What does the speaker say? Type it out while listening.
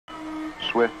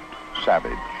swift,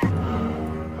 savage.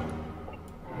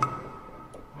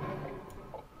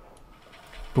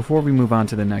 Before we move on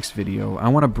to the next video, I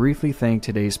want to briefly thank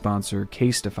today's sponsor,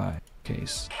 Casetify.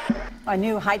 A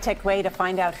new high-tech way to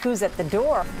find out who's at the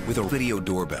door. With a video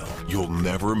doorbell, you'll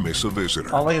never miss a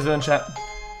visitor. All is in chat.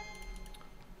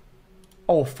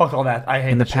 Oh, fuck all that. I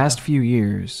hate In the past few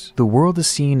years, the world has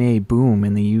seen a boom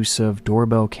in the use of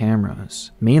doorbell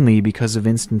cameras, mainly because of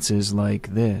instances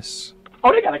like this.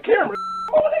 Oh, they got a camera.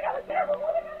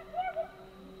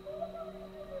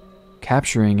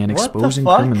 Capturing and exposing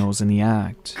criminals in the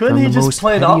act, Couldn't from he the just most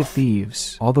play it petty of off?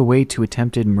 thieves, all the way to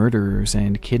attempted murderers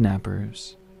and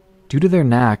kidnappers. Due to their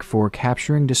knack for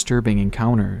capturing disturbing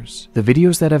encounters, the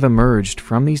videos that have emerged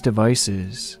from these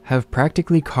devices have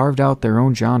practically carved out their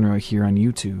own genre here on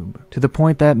YouTube, to the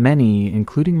point that many,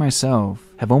 including myself,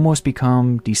 have almost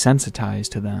become desensitized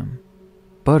to them.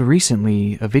 But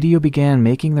recently, a video began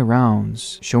making the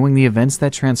rounds, showing the events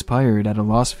that transpired at a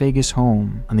Las Vegas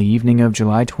home on the evening of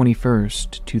July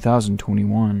 21st,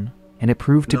 2021, and it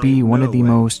proved to be one of the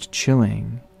most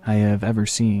chilling I have ever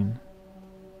seen.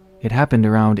 It happened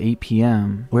around 8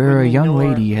 p.m., where a young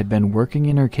lady had been working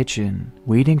in her kitchen,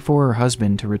 waiting for her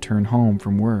husband to return home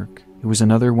from work. It was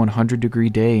another 100-degree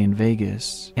day in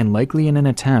Vegas, and likely in an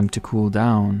attempt to cool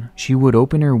down, she would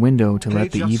open her window to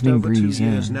let the evening breeze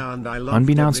in.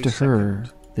 Unbeknownst to her,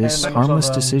 this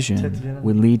harmless decision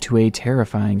would lead to a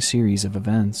terrifying series of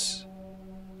events.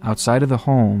 Outside of the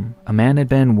home, a man had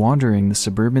been wandering the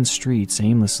suburban streets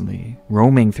aimlessly,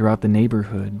 roaming throughout the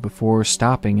neighborhood before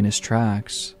stopping in his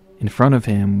tracks. In front of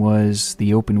him was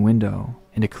the open window,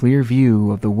 and a clear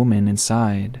view of the woman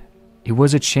inside. It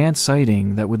was a chance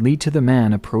sighting that would lead to the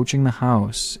man approaching the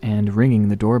house and ringing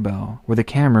the doorbell, where the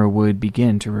camera would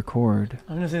begin to record.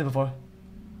 I've never seen it before.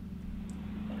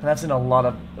 And I've seen a lot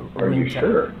of... Are you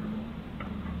sure?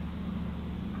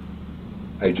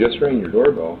 I just rang your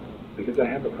doorbell because I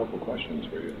have a couple questions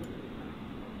for you.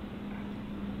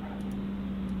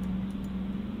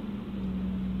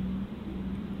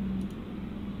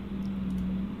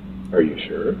 Are you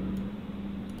sure?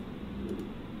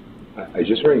 I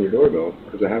just rang your doorbell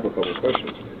because I have a couple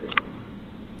questions for you.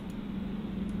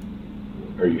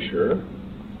 Are you sure?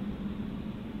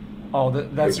 Oh,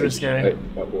 that's really scary.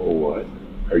 What?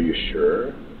 Are you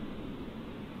sure?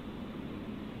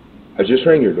 I just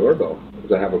rang your doorbell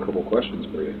because I have a couple questions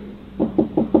for you.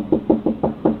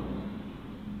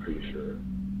 Are you sure?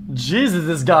 Jesus,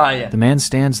 this guy! The man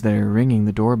stands there ringing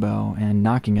the doorbell and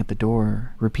knocking at the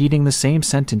door, repeating the same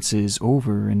sentences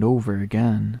over and over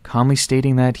again, calmly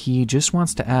stating that he just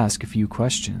wants to ask a few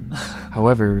questions.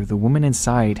 However, the woman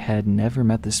inside had never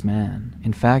met this man.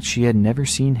 In fact, she had never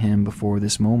seen him before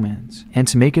this moment. And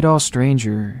to make it all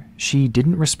stranger, she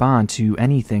didn't respond to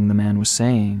anything the man was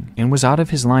saying, and was out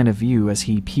of his line of view as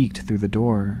he peeked through the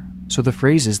door. So the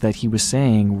phrases that he was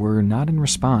saying were not in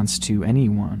response to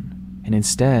anyone, and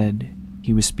instead,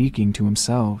 he was speaking to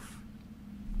himself.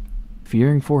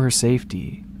 Fearing for her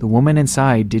safety, the woman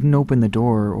inside didn't open the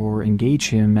door or engage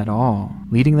him at all,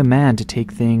 leading the man to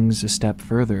take things a step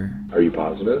further. Are you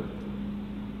positive?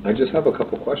 I just have a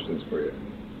couple questions for you.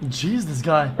 Jeez, this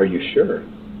guy. Are you sure?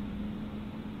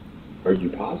 Are you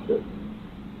positive?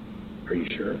 Are you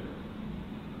sure?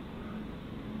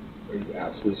 Are you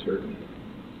absolutely certain?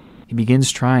 He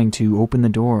begins trying to open the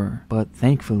door, but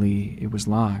thankfully it was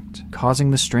locked,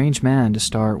 causing the strange man to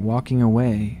start walking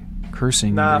away,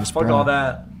 cursing under his breath. All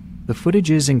that. The footage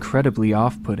is incredibly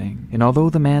off-putting, and although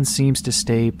the man seems to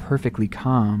stay perfectly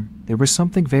calm, there was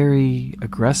something very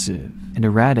aggressive and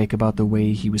erratic about the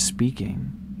way he was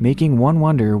speaking, making one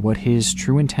wonder what his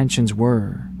true intentions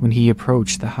were when he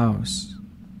approached the house.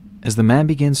 As the man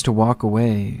begins to walk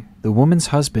away, the woman's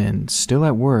husband, still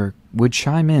at work, would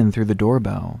chime in through the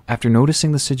doorbell after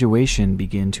noticing the situation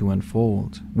begin to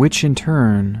unfold, which in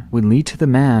turn would lead to the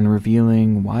man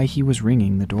revealing why he was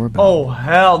ringing the doorbell. Oh,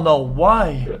 hell no,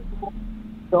 why?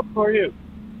 So who are you?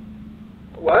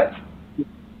 What?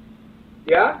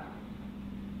 Yeah?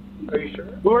 Are you sure?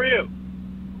 Who are you?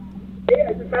 Hey,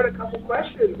 I just had a couple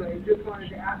questions. I just wanted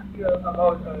to ask you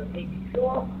about ABC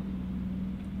law.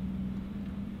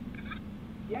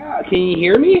 Yeah, can you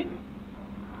hear me?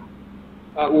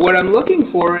 What I'm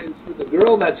looking for is for the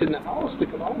girl that's in the house to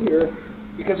come out here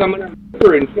because I'm going to rape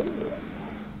her and kill her.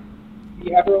 Do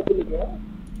you have her open the door?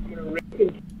 I'm going to rape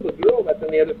and kill the girl that's on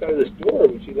the other side of this door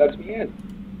when she lets me in.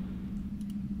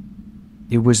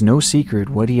 It was no secret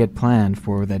what he had planned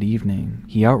for that evening.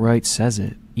 He outright says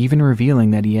it, even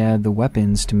revealing that he had the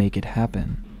weapons to make it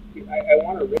happen. I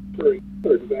want to rape her and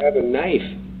kill her because I have a knife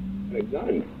and a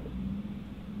gun.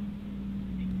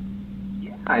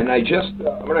 And I'm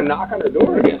going to knock on her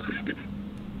door again.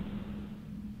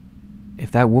 if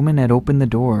that woman had opened the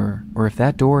door, or if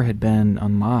that door had been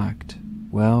unlocked,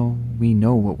 well, we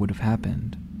know what would have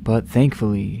happened. But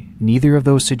thankfully, neither of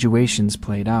those situations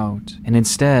played out, and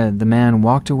instead, the man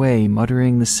walked away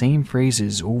muttering the same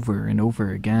phrases over and over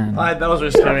again. Alright, that was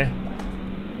really scary.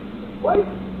 What?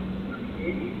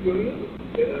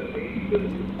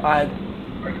 Alright.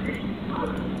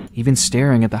 Even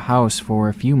staring at the house for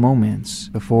a few moments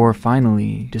before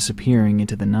finally disappearing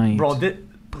into the night. Bro,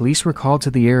 Police were called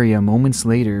to the area moments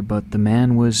later, but the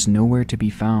man was nowhere to be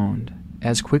found.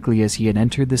 As quickly as he had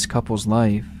entered this couple's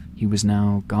life, he was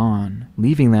now gone,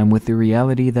 leaving them with the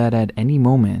reality that at any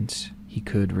moment, he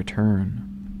could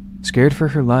return. Scared for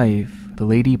her life, the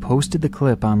lady posted the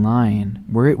clip online,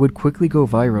 where it would quickly go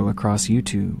viral across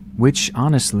YouTube, which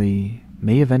honestly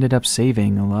may have ended up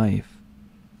saving a life.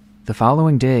 The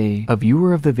following day, a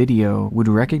viewer of the video would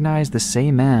recognize the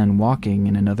same man walking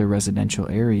in another residential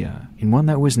area, in one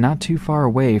that was not too far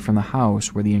away from the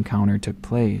house where the encounter took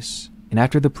place. And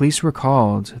after the police were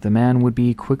called, the man would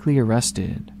be quickly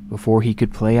arrested before he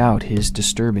could play out his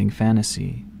disturbing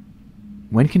fantasy.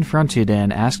 When confronted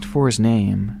and asked for his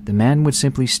name, the man would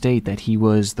simply state that he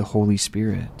was the Holy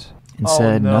Spirit, and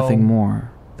said nothing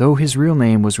more. Though his real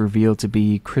name was revealed to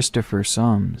be Christopher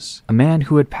Sums, a man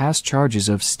who had passed charges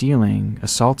of stealing,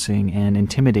 assaulting, and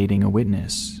intimidating a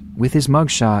witness, with his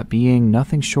mugshot being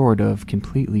nothing short of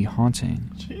completely haunting.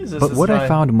 Jesus, but what I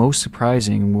found most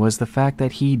surprising was the fact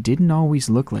that he didn't always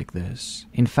look like this.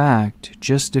 In fact,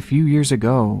 just a few years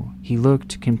ago, he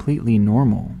looked completely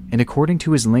normal, and according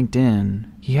to his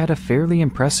LinkedIn, he had a fairly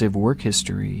impressive work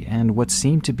history and what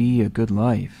seemed to be a good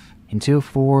life. Until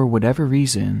for whatever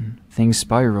reason, things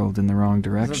spiraled in the wrong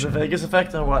direction. Is it the Vegas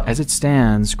effect or what? As it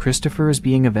stands, Christopher is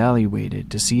being evaluated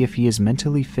to see if he is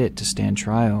mentally fit to stand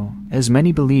trial, as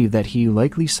many believe that he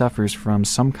likely suffers from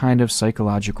some kind of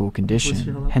psychological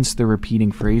condition, hence the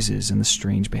repeating phrases and the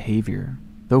strange behavior.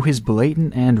 Though his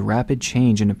blatant and rapid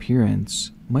change in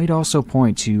appearance might also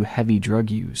point to heavy drug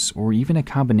use, or even a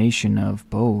combination of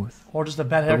both. Or just a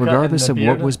bad haircut. But regardless and of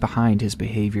what was behind his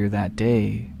behavior that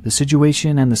day, the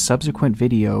situation and the subsequent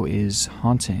video is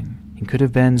haunting, and could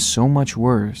have been so much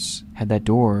worse had that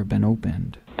door been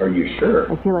opened. Are you sure?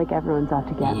 I feel like everyone's out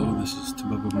to get me. Hello, this is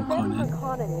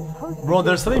Tababa. Bro,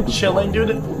 there's something chilling, dude.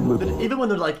 Even when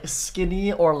they're like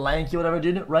skinny or lanky, whatever,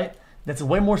 dude, right? That's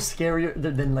way more scarier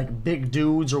than like big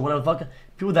dudes or whatever fuck.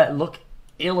 People that look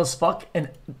ill as fuck and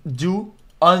do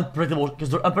unpredictable, because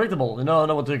they're unpredictable. You don't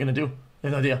know what they're gonna do. You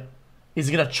have no idea. Is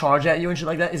he gonna charge at you and shit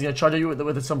like that? Is he gonna charge at you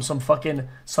with some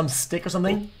stick or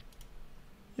something?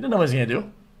 You don't know what he's gonna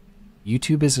do.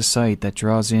 YouTube is a site that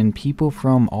draws in people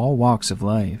from all walks of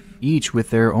life, each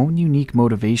with their own unique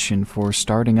motivation for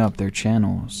starting up their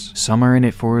channels. Some are in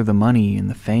it for the money and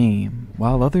the fame,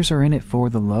 while others are in it for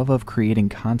the love of creating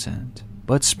content.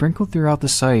 But sprinkled throughout the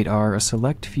site are a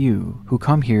select few who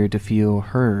come here to feel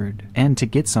heard and to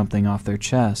get something off their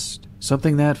chest.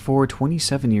 Something that for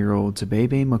 27-year-old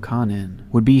Tabebe Mukanin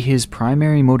would be his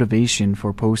primary motivation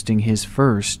for posting his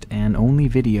first and only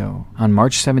video on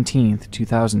March 17th,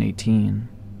 2018.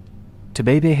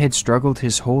 Tabebe had struggled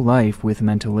his whole life with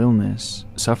mental illness,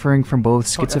 suffering from both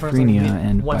schizophrenia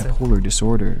and bipolar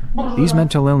disorder. These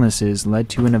mental illnesses led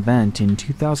to an event in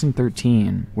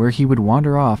 2013 where he would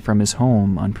wander off from his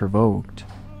home unprovoked.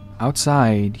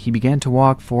 Outside, he began to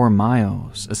walk for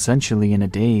miles, essentially in a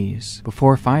daze,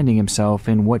 before finding himself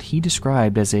in what he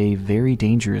described as a very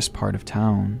dangerous part of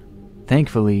town.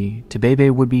 Thankfully, Tabebe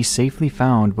would be safely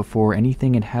found before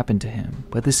anything had happened to him,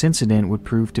 but this incident would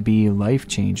prove to be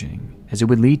life-changing, as it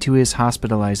would lead to his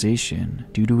hospitalization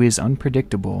due to his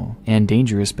unpredictable and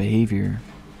dangerous behavior.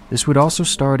 This would also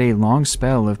start a long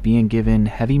spell of being given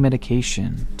heavy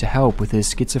medication to help with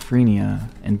his schizophrenia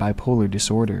and bipolar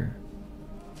disorder.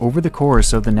 Over the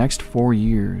course of the next 4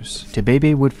 years,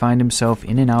 Tabebe would find himself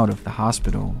in and out of the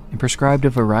hospital and prescribed a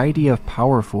variety of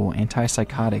powerful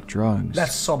antipsychotic drugs.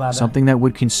 That's so bad. Something that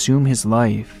would consume his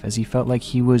life as he felt like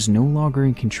he was no longer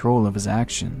in control of his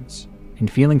actions.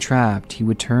 And feeling trapped, he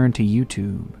would turn to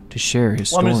YouTube to share his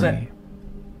story.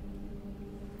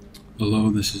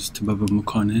 Hello, this is Tababa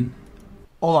Mukanin.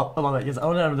 Hold on, because I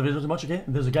don't know the video too much, okay?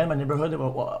 There's a guy in my neighborhood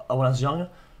when I was young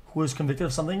who was convicted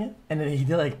of something, and then he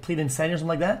did like plead insanity or something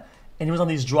like that, and he was on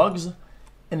these drugs,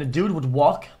 and the dude would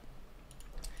walk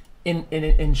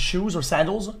in shoes or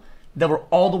sandals that were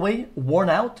all the way worn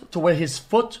out to where his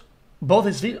foot, both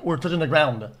his feet were touching the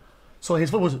ground. So his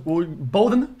foot was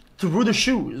bowing through the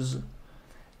shoes, and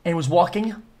he was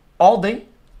walking all day,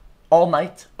 all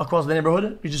night across the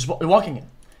neighborhood. He's just walking,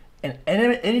 and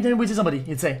anytime we see somebody,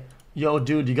 he'd say, "Yo,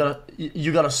 dude,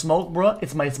 you gotta smoke, bro.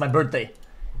 It's my birthday."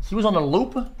 He was on a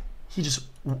loop. He just,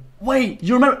 wait,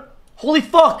 you remember? Holy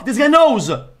fuck, this guy knows!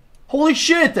 Holy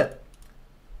shit!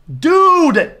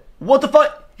 Dude! What the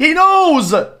fuck? He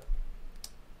knows!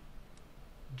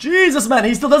 Jesus, man,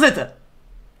 he still does it!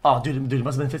 Oh, dude, it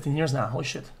must have been 15 years now. Holy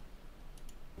shit.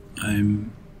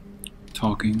 I'm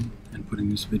talking and putting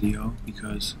this video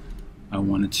because I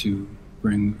wanted to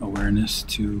bring awareness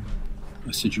to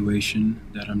a situation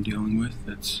that I'm dealing with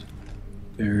that's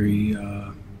very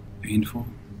painful.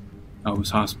 I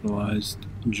was hospitalized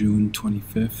June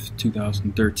 25th,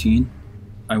 2013.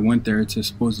 I went there to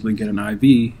supposedly get an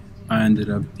IV. I ended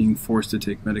up being forced to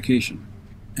take medication.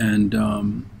 And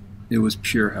it was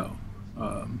pure hell.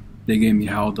 They gave me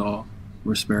Haldol,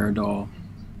 Risperidol,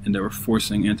 and they were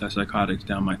forcing antipsychotics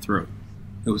down my throat.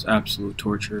 It was absolute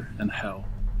torture and hell.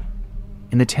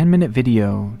 In the 10-minute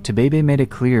video, Tebebe made it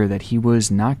clear that he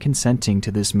was not consenting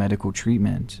to this medical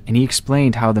treatment, and he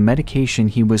explained how the medication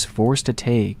he was forced to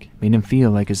take made him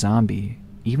feel like a zombie,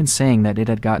 even saying that it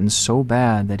had gotten so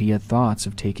bad that he had thoughts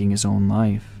of taking his own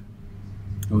life.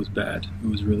 It was bad. It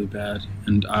was really bad,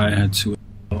 and I had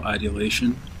suicidal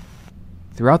ideation.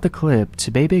 Throughout the clip,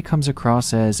 Tebebe comes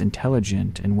across as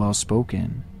intelligent and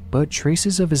well-spoken, but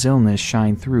traces of his illness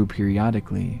shine through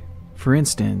periodically. For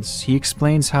instance, he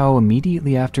explains how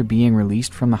immediately after being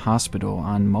released from the hospital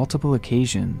on multiple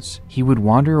occasions, he would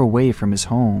wander away from his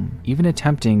home, even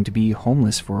attempting to be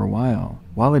homeless for a while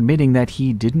admitting that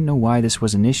he didn't know why this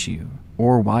was an issue,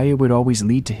 or why it would always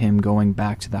lead to him going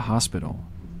back to the hospital.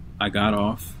 I got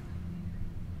off,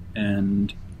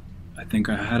 and I think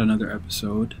I had another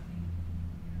episode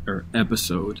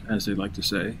as they like to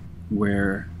say,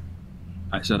 where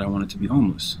I said I wanted to be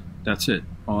homeless. That's it.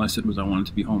 All I said was I wanted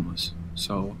to be homeless.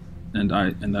 So, and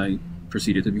I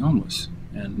proceeded to be homeless.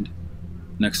 And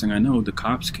next thing I know, the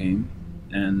cops came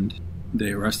and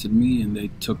they arrested me and they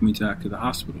took me back to the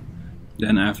hospital.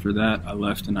 Then after that, I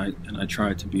left and I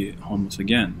tried to be homeless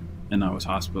again, and I was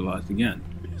hospitalized again.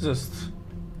 Jesus.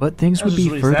 But things would be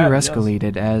really further sad,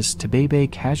 escalated as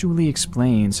Tebebe casually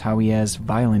explains how he has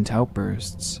violent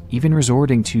outbursts, even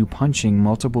resorting to punching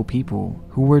multiple people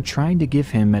who were trying to give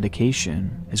him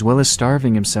medication, as well as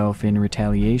starving himself in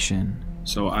retaliation.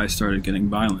 So I started getting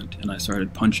violent, and I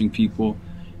started punching people,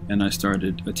 and I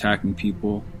started attacking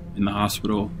people in the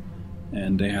hospital,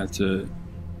 and they had to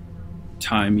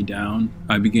tie me down.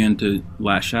 I began to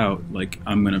lash out like,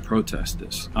 I'm going to protest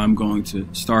this. I'm going to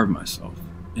starve myself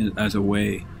as a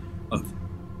way of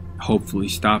hopefully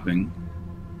stopping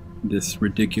this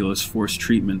ridiculous forced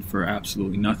treatment for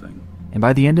absolutely nothing. And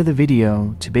by the end of the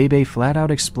video, Tebebe flat out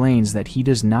explains that he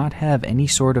does not have any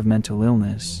sort of mental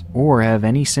illness, or have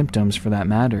any symptoms for that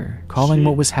matter, calling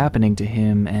what was happening to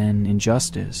him an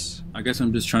injustice. I guess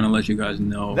I'm just trying to let you guys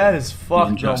know that is fucked,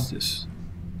 the injustice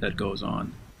that goes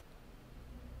on.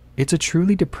 It's a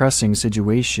truly depressing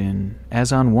situation,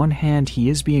 as on one hand he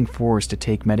is being forced to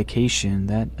take medication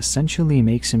that essentially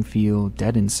makes him feel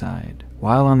dead inside,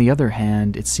 while on the other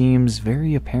hand it seems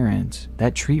very apparent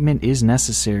that treatment is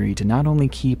necessary to not only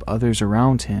keep others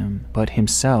around him, but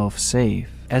himself safe,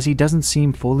 as he doesn't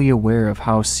seem fully aware of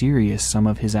how serious some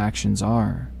of his actions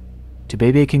are.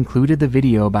 Tebebe concluded the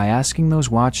video by asking those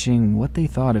watching what they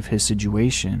thought of his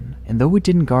situation, and though it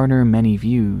didn't garner many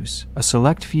views, a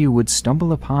select few would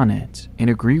stumble upon it and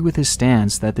agree with his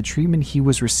stance that the treatment he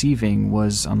was receiving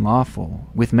was unlawful,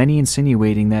 with many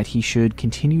insinuating that he should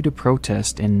continue to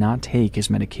protest and not take his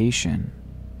medication.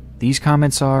 These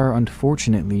comments are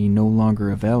unfortunately no longer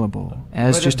available,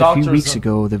 as just a few weeks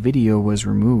ago the video was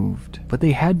removed, but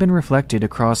they had been reflected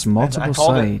across multiple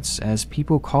sites as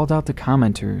people called out the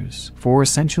commenters for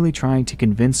essentially trying to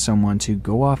convince someone to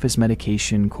go off his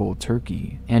medication cold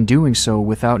turkey, and doing so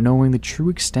without knowing the true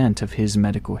extent of his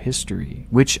medical history,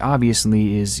 which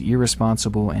obviously is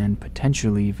irresponsible and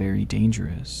potentially very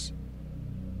dangerous.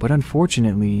 But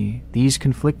unfortunately, these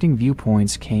conflicting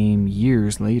viewpoints came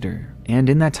years later, and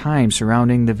in that time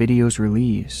surrounding the video's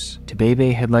release,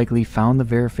 Tebebe had likely found the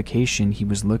verification he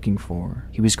was looking for.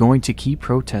 He was going to keep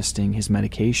protesting his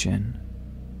medication.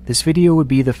 This video would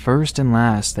be the first and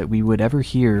last that we would ever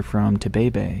hear from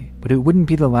Tebebe, but it wouldn't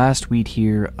be the last we'd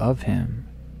hear of him.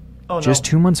 Just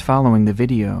 2 months following the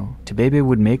video, Tebebe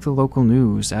would make the local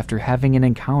news after having an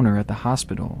encounter at the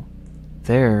hospital.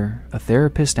 There, a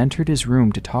therapist entered his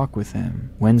room to talk with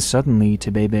him, when suddenly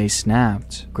Tebebe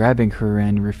snapped, grabbing her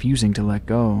and refusing to let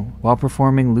go, while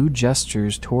performing lewd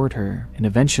gestures toward her, and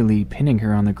eventually pinning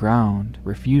her on the ground,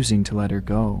 refusing to let her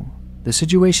go. The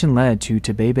situation led to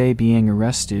Tebebe being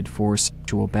arrested for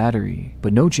sexual battery,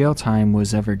 but no jail time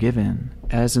was ever given,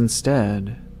 as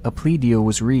instead, a plea deal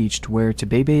was reached where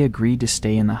Tebebe agreed to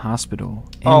stay in the hospital,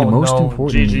 and most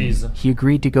importantly, he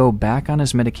agreed to go back on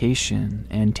his medication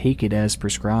and take it as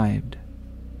prescribed.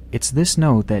 It's this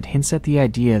note that hints at the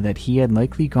idea that he had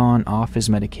likely gone off his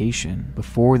medication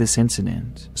before this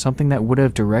incident, something that would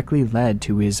have directly led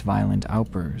to his violent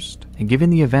outburst. And given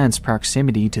the event's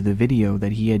proximity to the video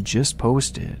that he had just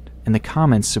posted, and the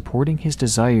comments supporting his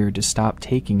desire to stop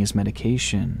taking his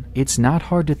medication, it's not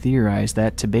hard to theorize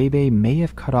that Tebebe may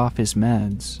have cut off his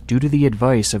meds due to the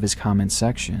advice of his comment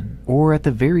section, or at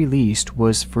the very least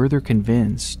was further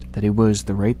convinced that it was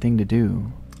the right thing to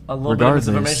do.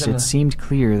 Regardless, it seemed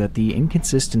clear that the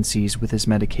inconsistencies with his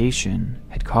medication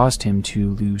had caused him to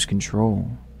lose control,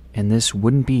 and this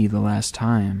wouldn't be the last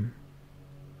time.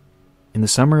 In the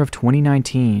summer of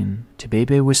 2019,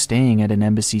 Tebebe was staying at an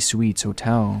Embassy Suites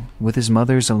hotel with his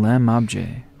mother Zalem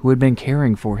Abje, who had been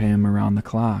caring for him around the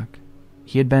clock.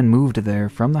 He had been moved there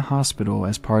from the hospital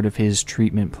as part of his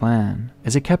treatment plan,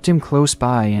 as it kept him close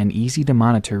by and easy to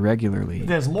monitor regularly,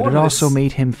 but it also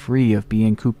made him free of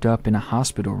being cooped up in a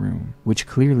hospital room, which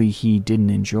clearly he didn't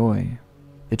enjoy.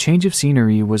 The change of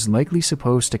scenery was likely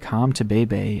supposed to calm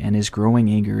Tebebe and his growing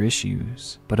anger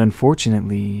issues, but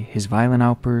unfortunately, his violent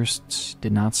outbursts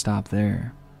did not stop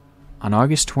there. On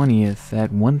August 20th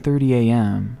at 1:30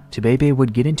 a.m., Tebebe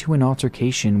would get into an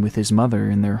altercation with his mother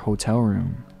in their hotel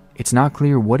room. It's not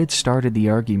clear what had started the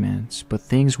arguments, but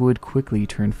things would quickly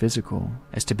turn physical,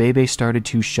 as Tebebe started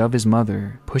to shove his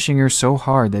mother, pushing her so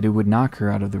hard that it would knock her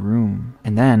out of the room,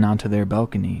 and then onto their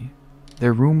balcony.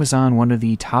 Their room was on one of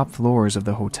the top floors of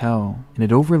the hotel, and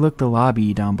it overlooked the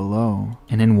lobby down below,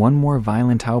 and in one more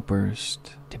violent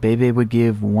outburst, Tebebe would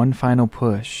give one final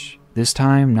push, this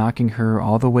time knocking her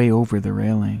all the way over the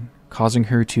railing, causing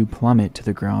her to plummet to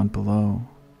the ground below.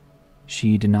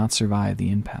 She did not survive the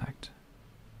impact.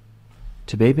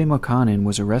 Tebebe Mokanen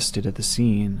was arrested at the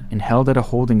scene and held at a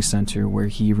holding center where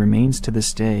he remains to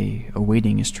this day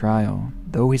awaiting his trial,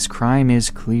 though his crime is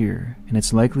clear and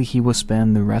it's likely he will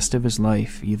spend the rest of his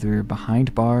life either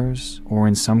behind bars or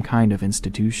in some kind of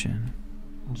institution.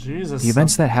 Jesus. The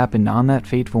events that happened on that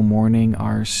fateful morning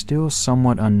are still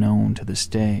somewhat unknown to this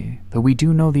day, though we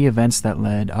do know the events that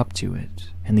led up to it,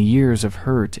 and the years of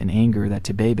hurt and anger that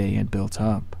Tebebe had built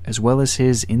up, as well as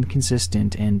his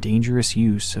inconsistent and dangerous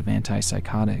use of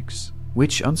antipsychotics,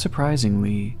 which,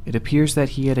 unsurprisingly, it appears that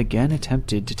he had again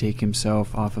attempted to take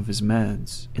himself off of his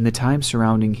meds in the time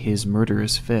surrounding his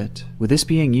murderous fit, with this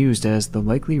being used as the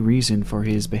likely reason for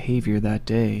his behavior that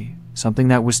day, something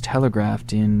that was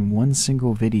telegraphed in one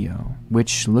single video,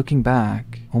 which, looking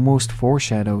back, almost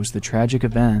foreshadows the tragic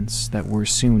events that were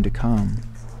soon to come.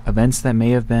 Events that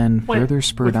may have been further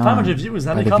spurred on by the viewers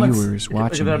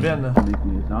watching me.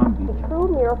 The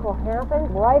true miracle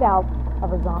happened right out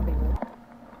of a zombie movie.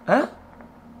 Huh?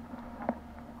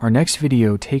 Our next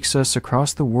video takes us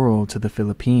across the world to the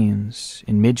Philippines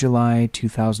in mid-July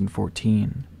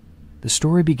 2014. The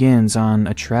story begins on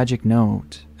a tragic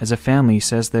note as a family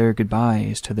says their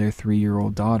goodbyes to their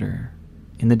 3-year-old daughter.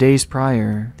 In the days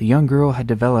prior, the young girl had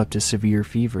developed a severe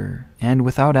fever, and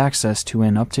without access to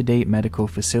an up-to-date medical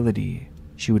facility,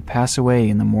 she would pass away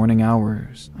in the morning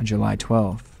hours on July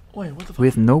 12th. Wait, what the fuck?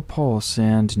 With no pulse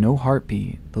and no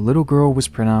heartbeat, the little girl was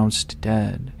pronounced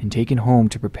dead and taken home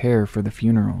to prepare for the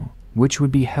funeral, which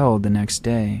would be held the next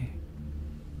day.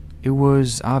 It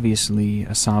was obviously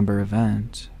a somber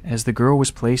event, as the girl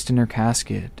was placed in her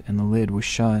casket and the lid was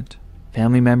shut.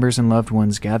 Family members and loved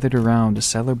ones gathered around to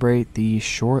celebrate the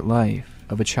short life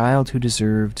of a child who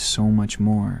deserved so much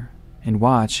more, and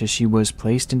watch as she was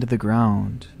placed into the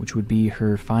ground, which would be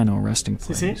her final resting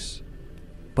place.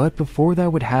 But before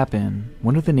that would happen,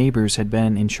 one of the neighbors had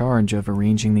been in charge of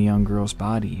arranging the young girl's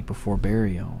body before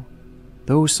burial.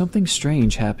 Though something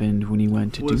strange happened when he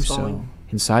went to do so.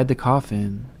 Inside the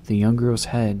coffin, the young girl's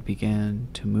head began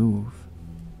to move.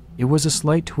 It was a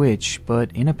slight twitch,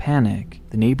 but in a panic,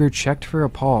 the neighbor checked for a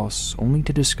pulse only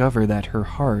to discover that her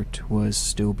heart was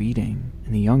still beating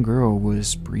and the young girl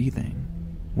was breathing.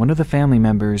 One of the family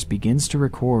members begins to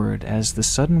record as the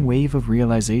sudden wave of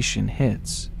realization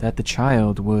hits that the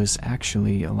child was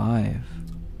actually alive.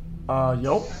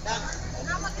 Yup.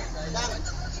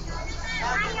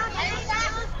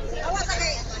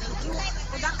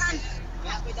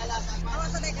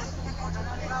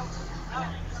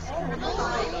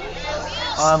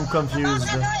 I'm confused.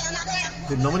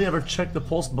 Did nobody ever check the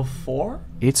pulse before?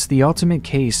 It's the ultimate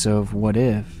case of what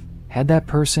if. Had that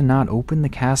person not opened the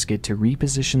casket to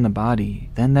reposition the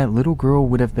body, then that little girl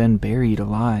would have been buried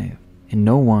alive, and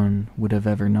no one would have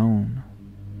ever known.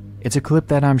 It's a clip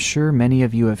that I'm sure many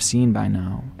of you have seen by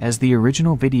now, as the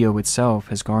original video itself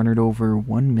has garnered over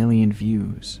 1 million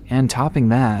views, and topping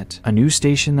that, a news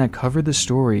station that covered the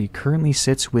story currently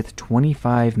sits with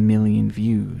 25 million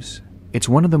views. It's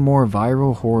one of the more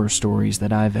viral horror stories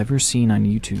that I've ever seen on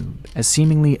YouTube, as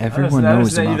seemingly everyone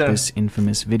knows about this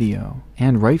infamous video.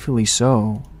 And rightfully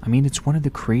so. I mean, it's one of the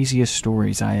craziest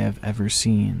stories I have ever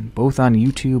seen, both on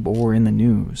YouTube or in the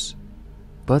news.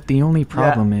 But the only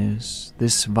problem is,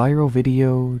 this viral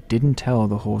video didn't tell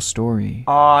the whole story.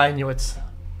 Oh, I knew it.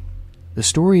 The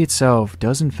story itself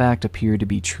does in fact appear to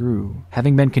be true,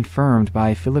 having been confirmed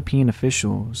by Philippine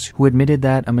officials who admitted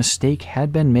that a mistake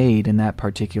had been made in that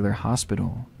particular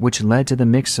hospital, which led to the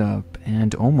mix-up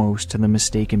and almost to the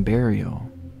mistaken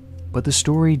burial. But the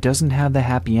story doesn't have the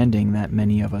happy ending that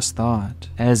many of us thought,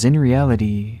 as in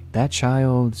reality, that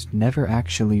child never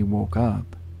actually woke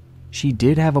up. She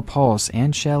did have a pulse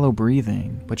and shallow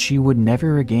breathing, but she would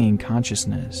never regain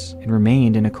consciousness and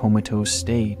remained in a comatose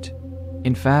state.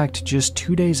 In fact, just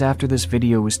 2 days after this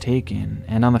video was taken,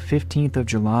 and on the 15th of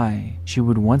July, she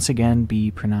would once again be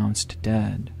pronounced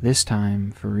dead, this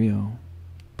time for real.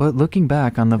 But looking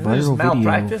back on the viral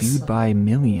video viewed by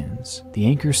millions, the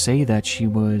anchors say that she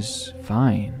was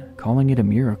fine, calling it a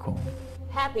miracle.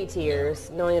 Happy tears,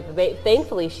 knowing that the baby,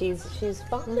 thankfully she's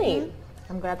fine.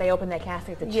 I'm glad they opened that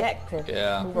casket to check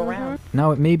to move around.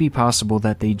 Now, it may be possible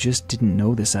that they just didn't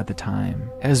know this at the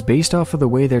time, as based off of the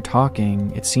way they're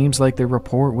talking, it seems like their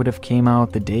report would have came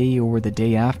out the day or the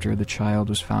day after the child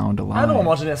was found alive. I don't know I'm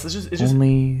watching this. It's just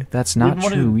only that's not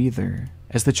true either,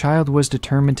 as the child was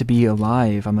determined to be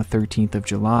alive on the 13th of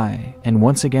July, and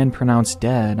once again pronounced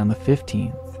dead on the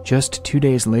 15th, just 2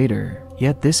 days later.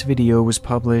 Yet this video was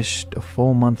published a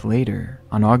full month later,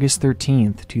 on August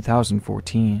 13th,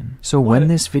 2014. So when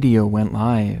this video went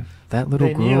live, that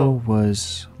little girl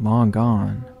was long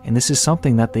gone. And this is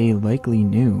something that they likely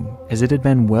knew, as it had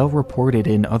been well reported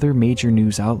in other major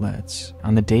news outlets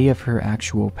on the day of her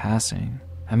actual passing.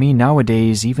 I mean,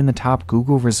 nowadays, even the top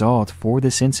Google result for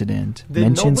this incident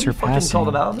mentions her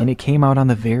passing, and it came out on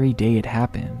the very day it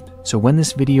happened. So when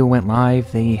this video went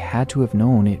live, they had to have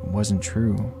known it wasn't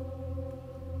true.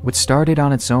 What started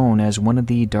on its own as one of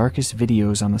the darkest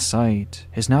videos on the site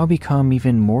has now become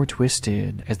even more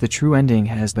twisted as the true ending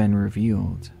has been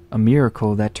revealed. A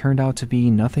miracle that turned out to be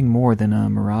nothing more than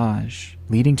a mirage,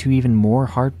 leading to even more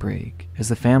heartbreak as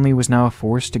the family was now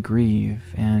forced to grieve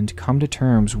and come to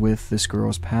terms with this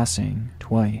girl's passing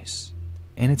twice.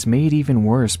 And it's made even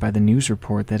worse by the news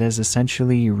report that has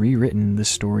essentially rewritten the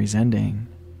story's ending.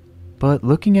 But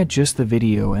looking at just the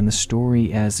video and the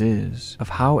story as is, of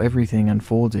how everything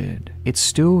unfolded, it's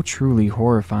still truly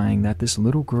horrifying that this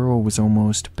little girl was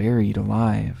almost buried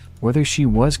alive, whether she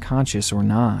was conscious or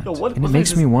not. And it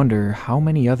makes me wonder how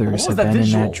many others have been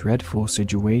in that dreadful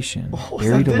situation,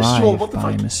 buried alive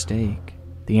by mistake.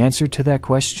 The answer to that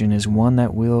question is one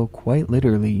that we'll quite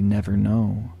literally never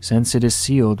know, since it is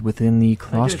sealed within the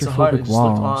claustrophobic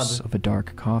walls of a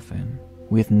dark coffin,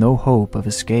 with no hope of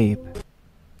escape.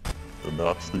 And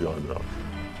that's the iMac.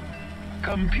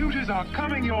 Computers are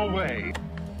coming your way.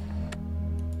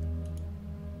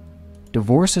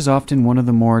 Divorce is often one of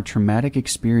the more traumatic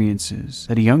experiences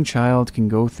that a young child can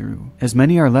go through, as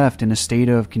many are left in a state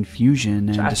of confusion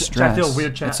and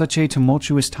distress at such a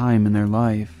tumultuous time in their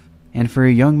life. And for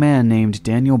a young man named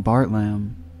Daniel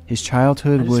Bartlam, his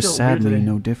childhood was sadly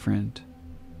no different.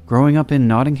 Growing up in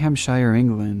Nottinghamshire,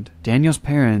 England, Daniel's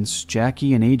parents,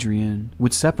 Jackie and Adrian,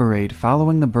 would separate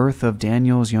following the birth of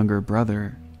Daniel's younger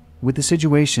brother, with the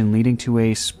situation leading to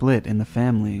a split in the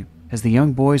family, as the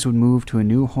young boys would move to a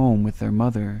new home with their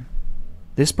mother.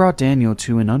 This brought Daniel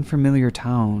to an unfamiliar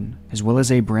town, as well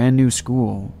as a brand new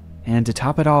school, and to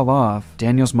top it all off,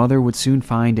 Daniel's mother would soon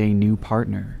find a new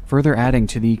partner, further adding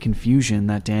to the confusion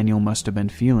that Daniel must have been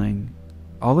feeling.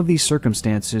 All of these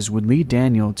circumstances would lead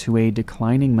Daniel to a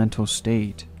declining mental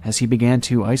state, as he began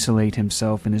to isolate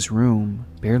himself in his room,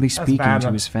 barely speaking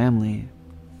to his family.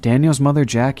 Daniel's mother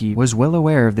Jackie was well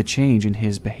aware of the change in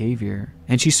his behavior,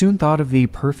 and she soon thought of the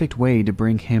perfect way to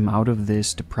bring him out of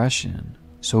this depression.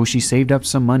 So she saved up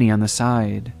some money on the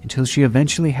side, until she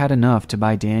eventually had enough to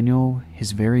buy Daniel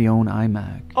his very own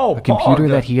iMac, a computer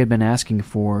that he had been asking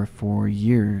for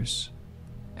years.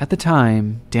 At the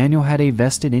time, Daniel had a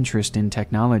vested interest in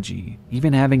technology,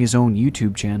 even having his own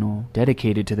YouTube channel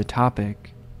dedicated to the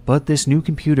topic. But this new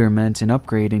computer meant an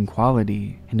upgrade in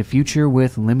quality and a future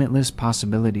with limitless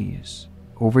possibilities.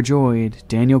 Overjoyed,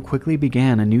 Daniel quickly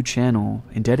began a new channel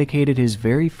and dedicated his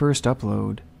very first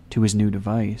upload to his new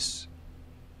device.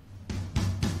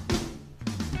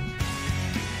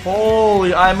 Holy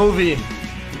iMovie!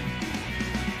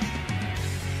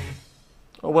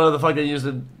 Oh, what the fuck they used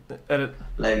to edit?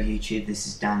 Hello YouTube, this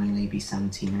is Daniel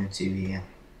AB1702 here,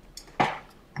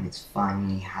 and it's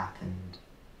finally happened.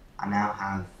 I now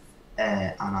have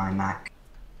an iMac.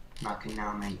 and I can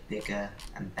now make bigger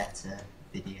and better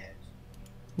videos.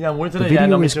 Yeah, I'm waiting The today.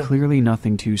 video is clearly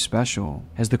nothing too special,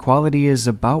 as the quality is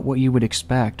about what you would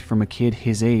expect from a kid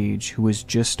his age who is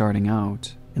just starting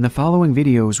out. And the following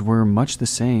videos were much the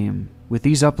same, with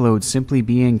these uploads simply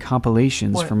being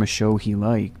compilations from a show he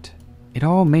liked. It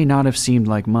all may not have seemed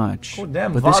like much, but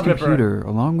this computer,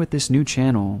 along with this new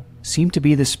channel, seemed to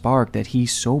be the spark that he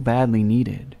so badly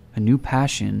needed, a new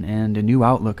passion and a new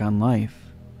outlook on life.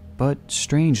 But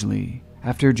strangely,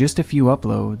 after just a few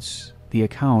uploads, the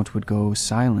account would go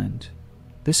silent.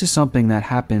 This is something that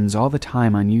happens all the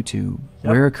time on YouTube,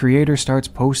 where a creator starts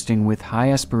posting with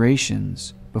high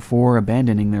aspirations before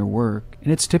abandoning their work,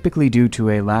 and it's typically due to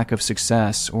a lack of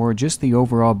success or just the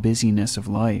overall busyness of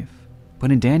life.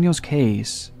 But in Daniel's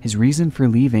case, his reason for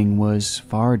leaving was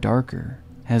far darker,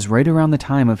 as right around the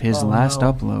time of his last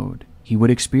upload, he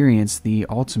would experience the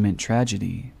ultimate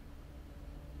tragedy.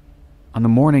 On the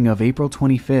morning of April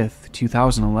 25th,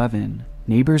 2011,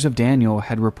 neighbors of Daniel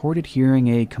had reported hearing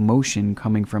a commotion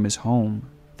coming from his home.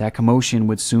 That commotion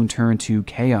would soon turn to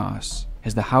chaos,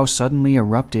 as the house suddenly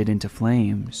erupted into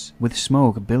flames, with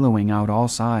smoke billowing out all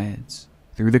sides.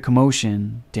 Through the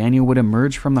commotion, Daniel would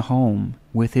emerge from the home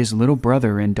with his little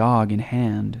brother and dog in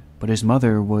hand, but his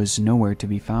mother was nowhere to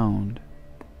be found.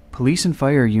 Police and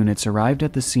fire units arrived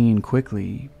at the scene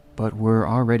quickly, but were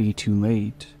already too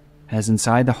late, as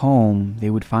inside the home they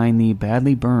would find the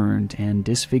badly burned and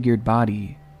disfigured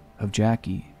body of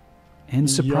Jackie.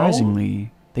 And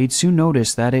surprisingly, they'd soon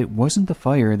notice that it wasn't the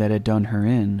fire that had done her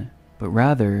in, but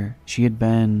rather she had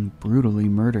been brutally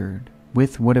murdered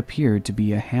with what appeared to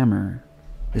be a hammer.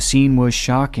 The scene was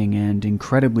shocking and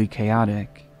incredibly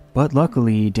chaotic, but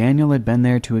luckily Daniel had been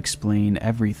there to explain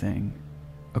everything.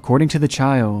 According to the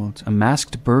child, a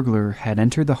masked burglar had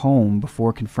entered the home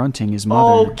before confronting his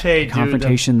mother. The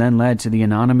confrontation then led to the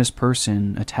anonymous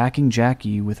person attacking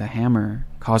Jackie with a hammer,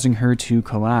 causing her to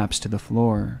collapse to the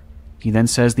floor. He then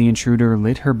says the intruder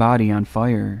lit her body on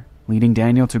fire, leading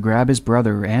Daniel to grab his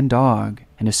brother and dog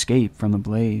and escape from the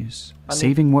blaze,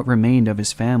 saving what remained of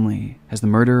his family as the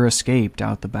murderer escaped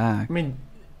out the back.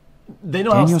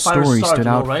 Daniel's story stood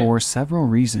out for several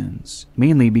reasons,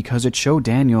 mainly because it showed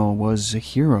Daniel was a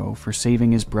hero for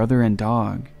saving his brother and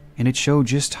dog, and it showed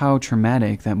just how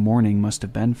traumatic that morning must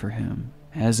have been for him,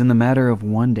 as in the matter of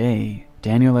one day,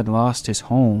 Daniel had lost his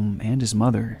home and his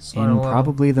mother in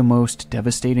probably the most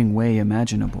devastating way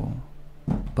imaginable.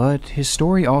 But his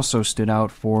story also stood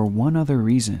out for one other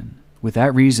reason, with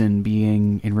that reason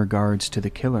being in regards to the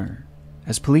killer.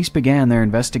 As police began their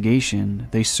investigation,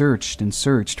 they searched and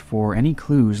searched for any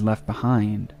clues left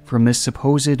behind from this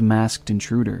supposed masked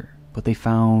intruder, but they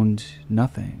found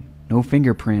nothing. No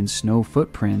fingerprints, no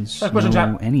footprints,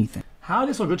 no anything. How are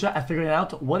they so good at figuring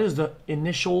out what is the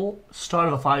initial start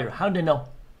of a fire? How did they know?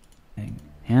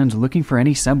 And looking for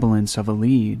any semblance of a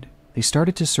lead, they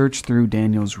started to search through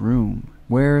Daniel's room,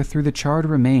 where through the charred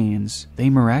remains,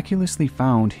 they miraculously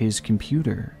found his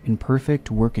computer in perfect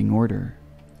working order.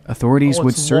 Authorities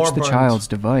would search the child's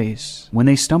device when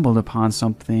they stumbled upon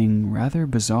something rather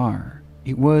bizarre.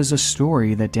 It was a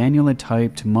story that Daniel had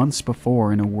typed months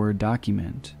before in a Word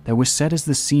document that was set as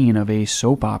the scene of a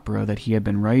soap opera that he had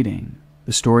been writing.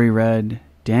 The story read,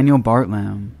 Daniel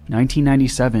Bartlam,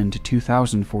 1997 to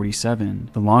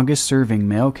 2047, the longest-serving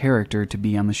male character to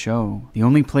be on the show. The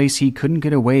only place he couldn't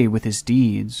get away with his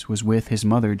deeds was with his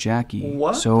mother, Jackie.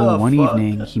 So one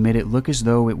evening, he made it look as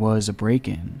though it was a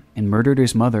break-in, and murdered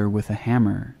his mother with a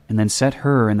hammer, and then set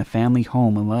her and the family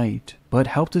home alight, but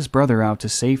helped his brother out to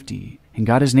safety, and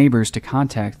got his neighbors to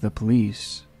contact the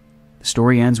police. The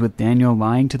story ends with Daniel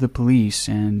lying to the police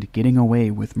and getting away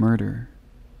with murder.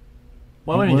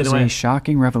 It was a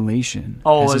shocking revelation,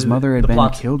 as his mother had been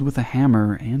killed with a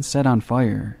hammer and set on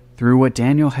fire, through what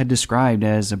Daniel had described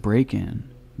as a break-in,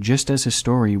 just as his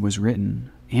story was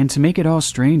written. And to make it all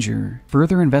stranger,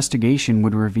 further investigation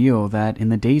would reveal that in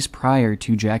the days prior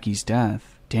to Jackie's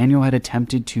death, Daniel had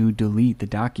attempted to delete the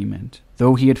document,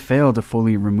 though he had failed to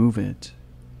fully remove it.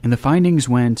 And the findings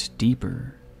went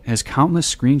deeper, as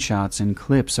countless screenshots and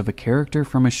clips of a character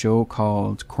from a show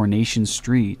called Coronation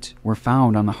Street were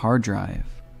found on the hard drive,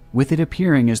 with it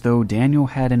appearing as though Daniel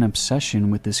had an obsession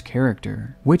with this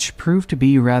character, which proved to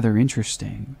be rather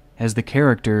interesting, as the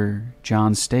character,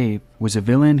 John Stape, was a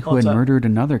villain who had murdered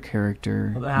another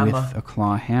character with a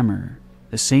claw hammer,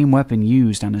 the same weapon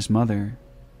used on his mother.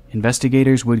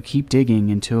 Investigators would keep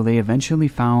digging until they eventually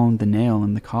found the nail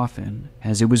in the coffin,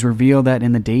 as it was revealed that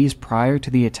in the days prior to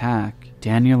the attack,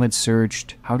 Daniel had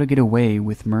searched how to get away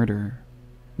with murder.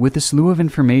 With the slew of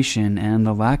information and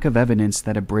the lack of evidence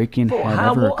that a break-in had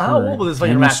ever occurred,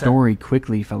 Daniel's story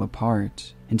quickly fell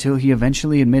apart, until he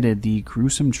eventually admitted the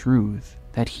gruesome truth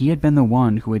that he had been the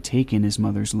one who had taken his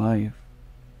mother's life.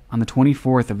 On the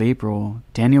 24th of April,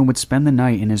 Daniel would spend the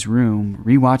night in his room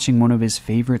rewatching one of his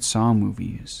favorite Saw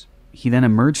movies. He then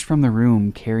emerged from the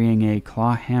room carrying a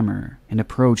claw hammer and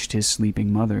approached his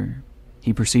sleeping mother.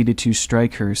 He proceeded to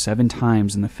strike her 7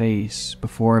 times in the face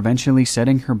before eventually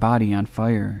setting her body on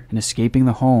fire and escaping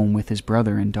the home with his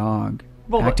brother and dog,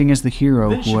 acting as the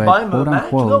hero who had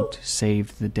quote-unquote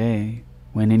saved the day,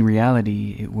 when in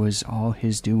reality it was all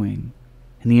his doing.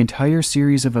 And the entire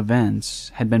series of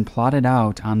events had been plotted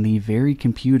out on the very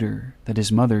computer that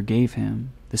his mother gave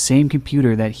him, the same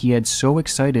computer that he had so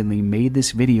excitedly made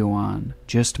this video on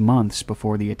just months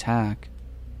before the attack.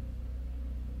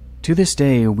 To this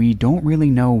day, we don't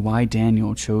really know why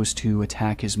Daniel chose to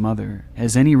attack his mother,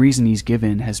 as any reason he's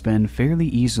given has been fairly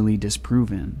easily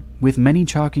disproven, with many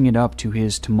chalking it up to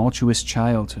his tumultuous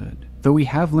childhood, though we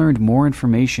have learned more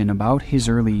information about his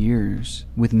early years,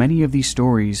 with many of these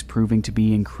stories proving to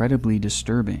be incredibly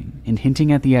disturbing, and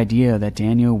hinting at the idea that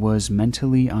Daniel was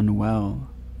mentally unwell.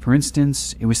 For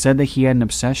instance, it was said that he had an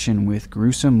obsession with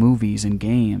gruesome movies and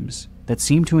games that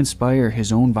seemed to inspire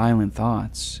his own violent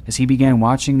thoughts as he began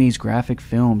watching these graphic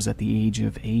films at the age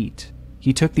of 8.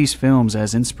 He took these films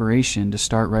as inspiration to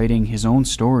start writing his own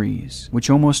stories, which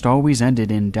almost always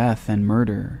ended in death and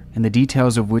murder, and the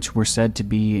details of which were said to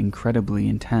be incredibly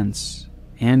intense.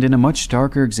 And in a much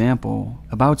darker example,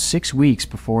 about 6 weeks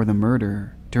before the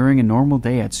murder, during a normal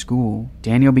day at school,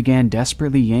 Daniel began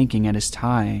desperately yanking at his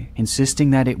tie, insisting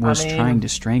that it was trying to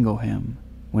strangle him.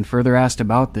 When further asked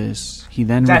about this, he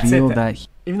then revealed that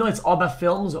even though it's all about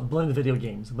films, blame the video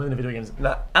games.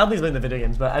 Now, I don't think it's blame the video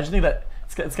games, but I just think that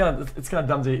it's kind of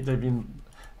dumb to be,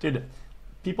 dude.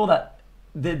 People that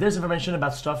there's information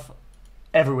about stuff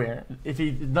everywhere. If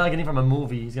he's not getting it from a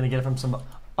movie, he's gonna get it from some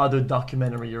other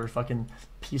documentary or fucking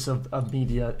piece of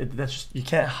media. That's just, you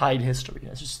can't hide history.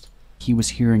 That's just. He was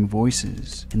hearing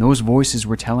voices, and those voices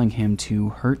were telling him to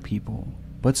hurt people.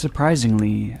 But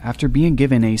surprisingly, after being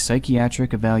given a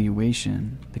psychiatric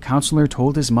evaluation, the counselor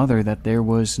told his mother that there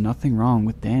was nothing wrong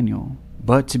with Daniel.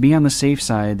 But to be on the safe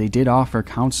side, they did offer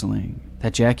counseling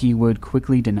that Jackie would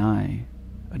quickly deny,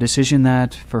 a decision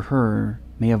that, for her,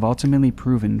 may have ultimately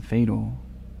proven fatal.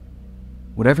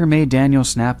 Whatever made Daniel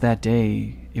snap that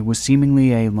day, it was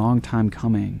seemingly a long time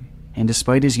coming, and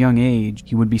despite his young age,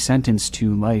 he would be sentenced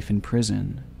to life in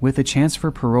prison, with a chance for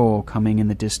parole coming in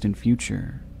the distant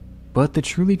future. But the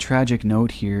truly tragic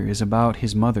note here is about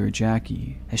his mother,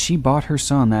 Jackie, as she bought her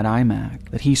son that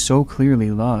iMac that he so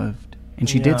clearly loved, and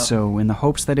she did so in the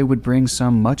hopes that it would bring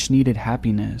some much-needed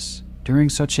happiness during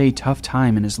such a tough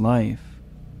time in his life.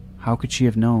 How could she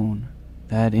have known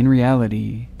that, in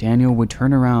reality, Daniel would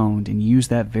turn around and use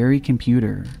that very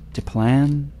computer to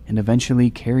plan and eventually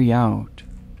carry out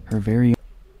her very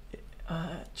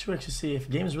xQc, if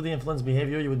games really influence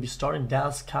behavior, you would be starting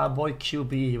Dallas Cowboy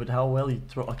QB with how well you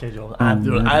throw. Okay, Joe. I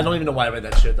don't even know why I read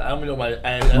that shit. I don't even know why.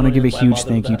 I want to give a huge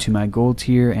thank you to my gold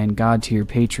tier and god tier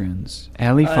patrons: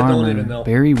 Allie Farmer,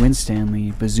 Barry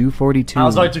Winstanley, Bazoo42,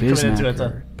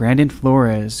 Biznacker, Brandon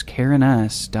Flores, Karen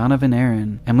S, Donovan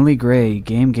Aaron, Emily Gray,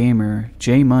 Game Gamer,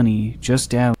 J Money, Just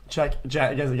Dal. Guys,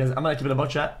 I'm gonna keep it about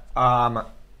chat.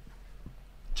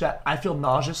 Chat, I feel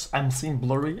nauseous. I'm seeing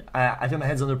blurry. I feel my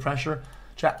head's under pressure.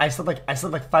 Chat, I slept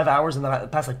like 5 hours in the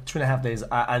past like 2.5 days.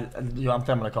 I'm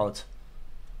gonna call it.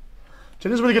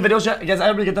 Chat, this is really good videos, chat. Guys, I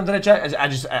had a really good time tonight, chat. I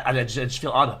just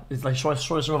feel odd. It's like shortest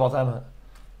stream of all time.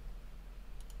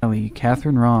 Ellie,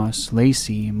 Catherine Ross,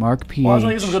 Lacey, Mark P.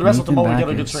 Nathan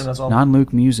Backus,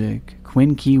 Non-Luke Music,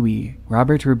 Quinn Kiwi,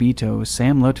 Robert Rubito,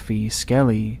 Sam Lutfi,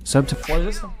 Skelly, What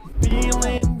is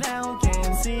this?